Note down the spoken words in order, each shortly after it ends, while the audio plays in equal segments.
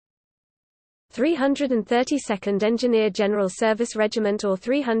332nd Engineer General Service Regiment or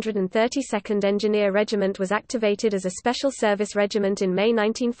 332nd Engineer Regiment was activated as a special service regiment in May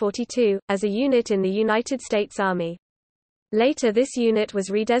 1942, as a unit in the United States Army. Later this unit was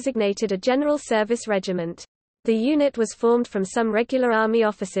redesignated a General Service Regiment. The unit was formed from some regular Army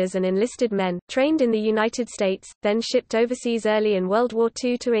officers and enlisted men, trained in the United States, then shipped overseas early in World War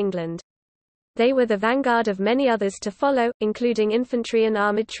II to England. They were the vanguard of many others to follow, including infantry and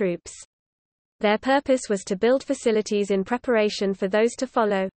armored troops. Their purpose was to build facilities in preparation for those to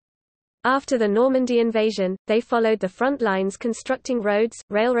follow. After the Normandy invasion, they followed the front lines constructing roads,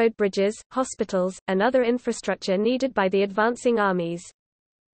 railroad bridges, hospitals, and other infrastructure needed by the advancing armies.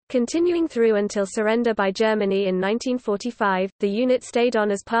 Continuing through until surrender by Germany in 1945, the unit stayed on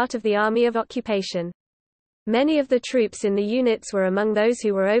as part of the Army of Occupation. Many of the troops in the units were among those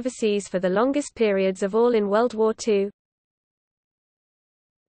who were overseas for the longest periods of all in World War II.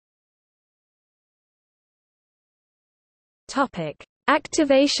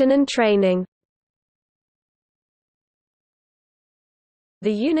 Activation and training.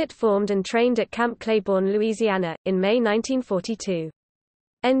 The unit formed and trained at Camp Claiborne, Louisiana, in May 1942.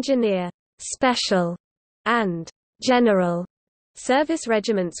 Engineer, Special, and General Service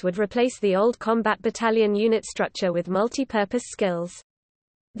regiments would replace the old combat battalion unit structure with multi-purpose skills.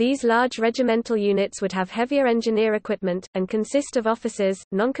 These large regimental units would have heavier engineer equipment, and consist of officers,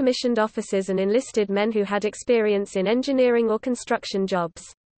 non-commissioned officers and enlisted men who had experience in engineering or construction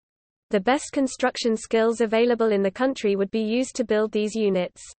jobs. The best construction skills available in the country would be used to build these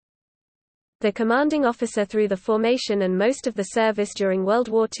units. The commanding officer through the formation and most of the service during World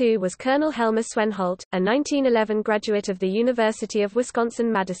War II was Colonel Helmer Swenholt, a 1911 graduate of the University of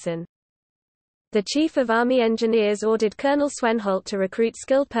Wisconsin-Madison. The Chief of Army Engineers ordered Colonel Swenholt to recruit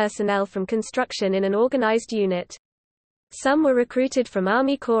skilled personnel from construction in an organized unit. Some were recruited from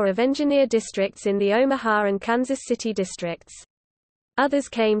Army Corps of Engineer districts in the Omaha and Kansas City districts. Others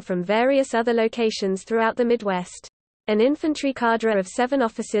came from various other locations throughout the Midwest. An infantry cadre of 7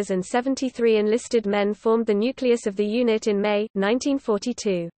 officers and 73 enlisted men formed the nucleus of the unit in May,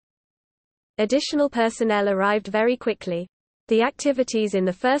 1942. Additional personnel arrived very quickly. The activities in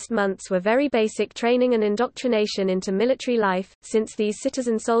the first months were very basic training and indoctrination into military life, since these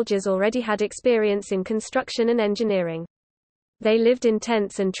citizen soldiers already had experience in construction and engineering. They lived in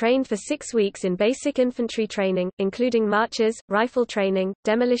tents and trained for 6 weeks in basic infantry training, including marches, rifle training,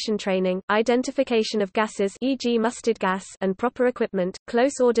 demolition training, identification of gases e.g. mustard gas and proper equipment,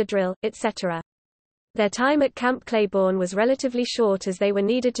 close order drill, etc. Their time at Camp Claiborne was relatively short as they were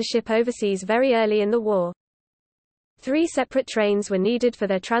needed to ship overseas very early in the war. 3 separate trains were needed for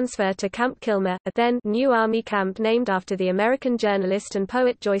their transfer to Camp Kilmer, a then new Army camp named after the American journalist and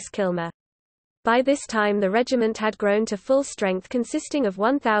poet Joyce Kilmer. By this time the regiment had grown to full strength consisting of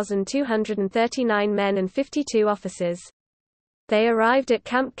 1,239 men and 52 officers. They arrived at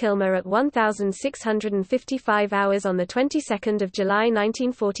Camp Kilmer at 1,655 hours on the 22nd of July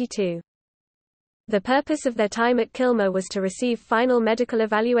 1942. The purpose of their time at Kilmer was to receive final medical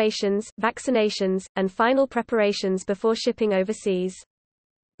evaluations, vaccinations, and final preparations before shipping overseas.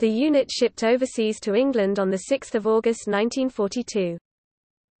 The unit shipped overseas to England on 6 August 1942.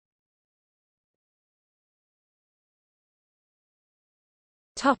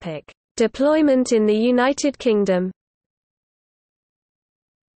 Deployment in the United Kingdom.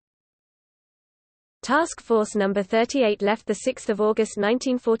 Task Force No. 38 left 6 August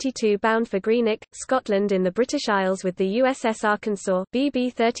 1942 bound for Greenock, Scotland in the British Isles with the USS Arkansas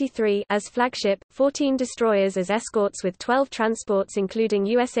BB-33 as flagship, 14 destroyers as escorts with 12 transports including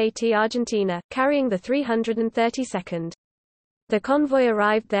USAT Argentina, carrying the 332nd. The convoy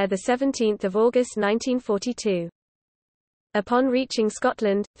arrived there 17 August 1942. Upon reaching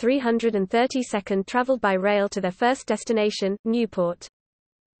Scotland, 332nd travelled by rail to their first destination, Newport.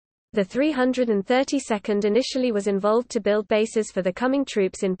 The 332nd initially was involved to build bases for the coming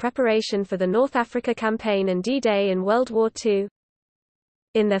troops in preparation for the North Africa Campaign and D-Day in World War II.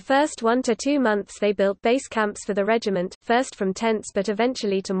 In their first 1 to 2 months they built base camps for the regiment, first from tents but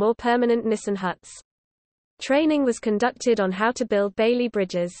eventually to more permanent Nissen huts. Training was conducted on how to build Bailey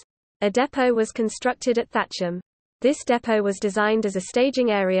bridges. A depot was constructed at Thatcham. This depot was designed as a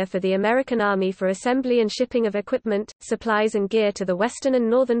staging area for the American Army for assembly and shipping of equipment, supplies and gear to the western and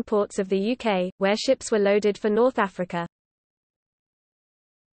northern ports of the UK, where ships were loaded for North Africa.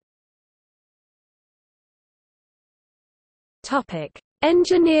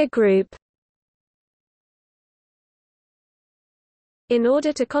 Engineer Group. In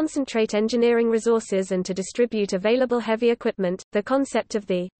order to concentrate engineering resources and to distribute available heavy equipment, the concept of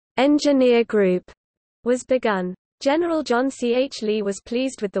the Engineer Group was begun. General John C. H. Lee was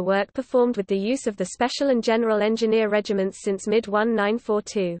pleased with the work performed with the use of the Special and General Engineer regiments since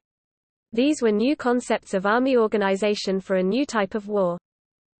mid-1942. These were new concepts of Army organization for a new type of war.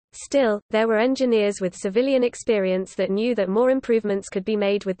 Still, there were engineers with civilian experience that knew that more improvements could be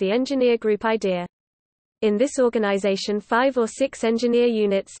made with the engineer group idea. In this organization 5 or 6 engineer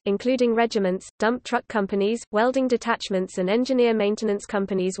units, including regiments, dump truck companies, welding detachments and engineer maintenance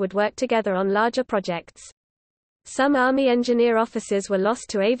companies would work together on larger projects. Some Army engineer officers were lost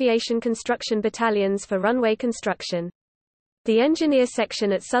to aviation construction battalions for runway construction. The engineer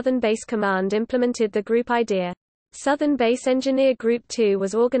section at Southern Base Command implemented the group idea. Southern Base Engineer Group 2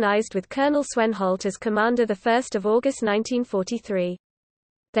 was organized with Colonel Swen Holt as commander 1 August 1943.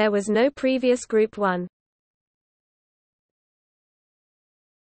 There was no previous Group 1.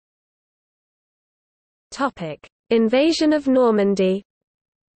 Invasion of Normandy.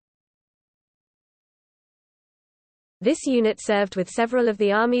 This unit served with several of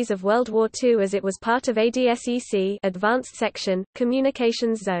the armies of World War II as it was part of ADSEC Advanced Section,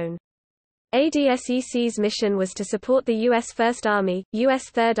 Communications Zone. ADSEC's mission was to support the U.S. First Army, U.S.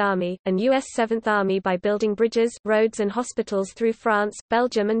 Third Army, and U.S. Seventh Army by building bridges, roads and hospitals through France,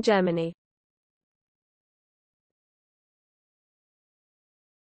 Belgium and Germany.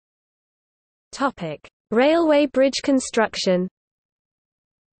 Railway bridge construction.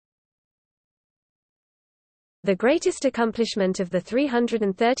 The greatest accomplishment of the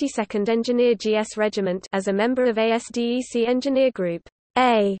 332nd Engineer GS Regiment as a member of ASDEC Engineer Group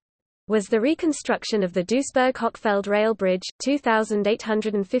A was the reconstruction of the Duisburg-Hochfeld Rail Bridge,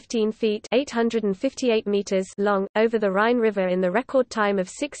 2,815 feet (858 meters) long, over the Rhine River in the record time of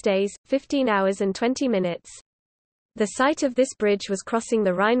 6 days, 15 hours and 20 minutes. The site of this bridge was crossing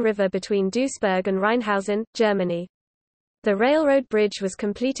the Rhine River between Duisburg and Rheinhausen, Germany. The railroad bridge was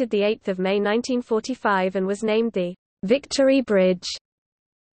completed 8 May 1945 and was named the Victory Bridge.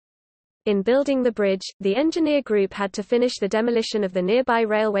 In building the bridge, the engineer group had to finish the demolition of the nearby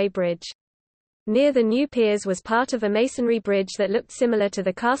railway bridge. Near the new piers was part of a masonry bridge that looked similar to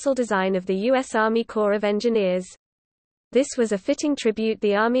the castle design of the U.S. Army Corps of Engineers. This was a fitting tribute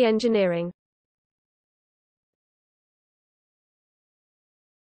the Army engineering.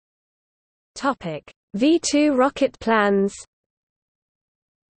 V-2 rocket plans.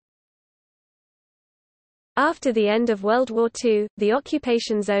 After the end of World War II, the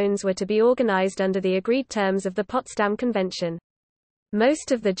occupation zones were to be organized under the agreed terms of the Potsdam Convention.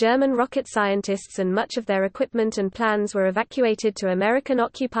 Most of the German rocket scientists and much of their equipment and plans were evacuated to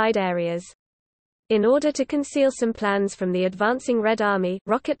American-occupied areas. In order to conceal some plans from the advancing Red Army,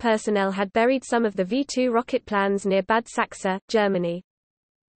 rocket personnel had buried some of the V-2 rocket plans near Bad Sachse, Germany.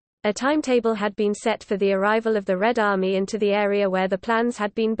 A timetable had been set for the arrival of the Red Army into the area where the plans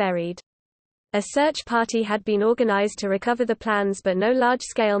had been buried. A search party had been organized to recover the plans, but no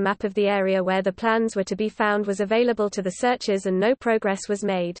large-scale map of the area where the plans were to be found was available to the searchers and no progress was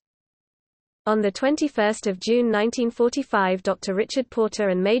made. On 21 June 1945 Dr. Richard Porter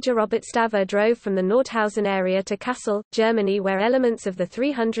and Major Robert Staver drove from the Nordhausen area to Kassel, Germany, where elements of the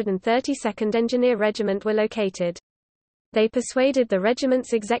 332nd Engineer Regiment were located. They persuaded the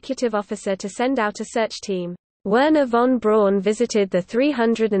regiment's executive officer to send out a search team. Werner von Braun visited the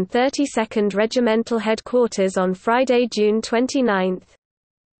 332nd Regimental Headquarters on Friday, June 29.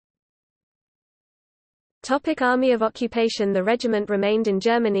 Army of occupation. The regiment remained in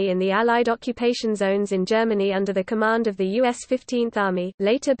Germany in the Allied occupation zones in Germany under the command of the U.S. 15th Army,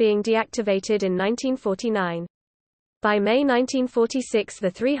 later being deactivated in 1949. By May 1946 the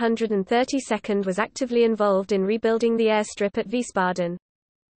 332nd was actively involved in rebuilding the airstrip at Wiesbaden.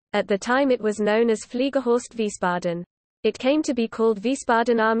 At the time it was known as Fliegerhorst Wiesbaden. It came to be called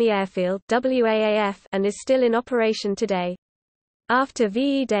Wiesbaden Army Airfield (WAAF) and is still in operation today. After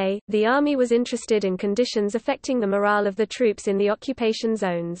VE Day, the Army was interested in conditions affecting the morale of the troops in the occupation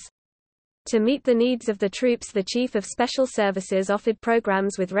zones. To meet the needs of the troops, the Chief of Special Services offered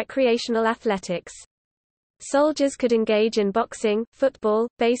programs with recreational athletics. Soldiers could engage in boxing, football,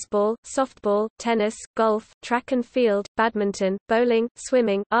 baseball, softball, tennis, golf, track and field, badminton, bowling,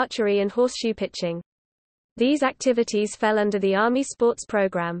 swimming, archery and horseshoe pitching. These activities fell under the Army sports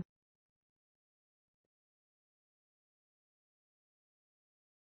program.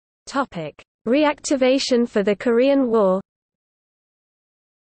 Reactivation for the Korean War.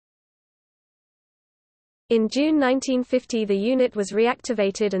 In June 1950 the unit was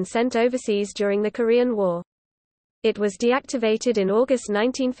reactivated and sent overseas during the Korean War. It was deactivated in August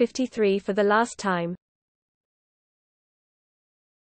 1953 for the last time.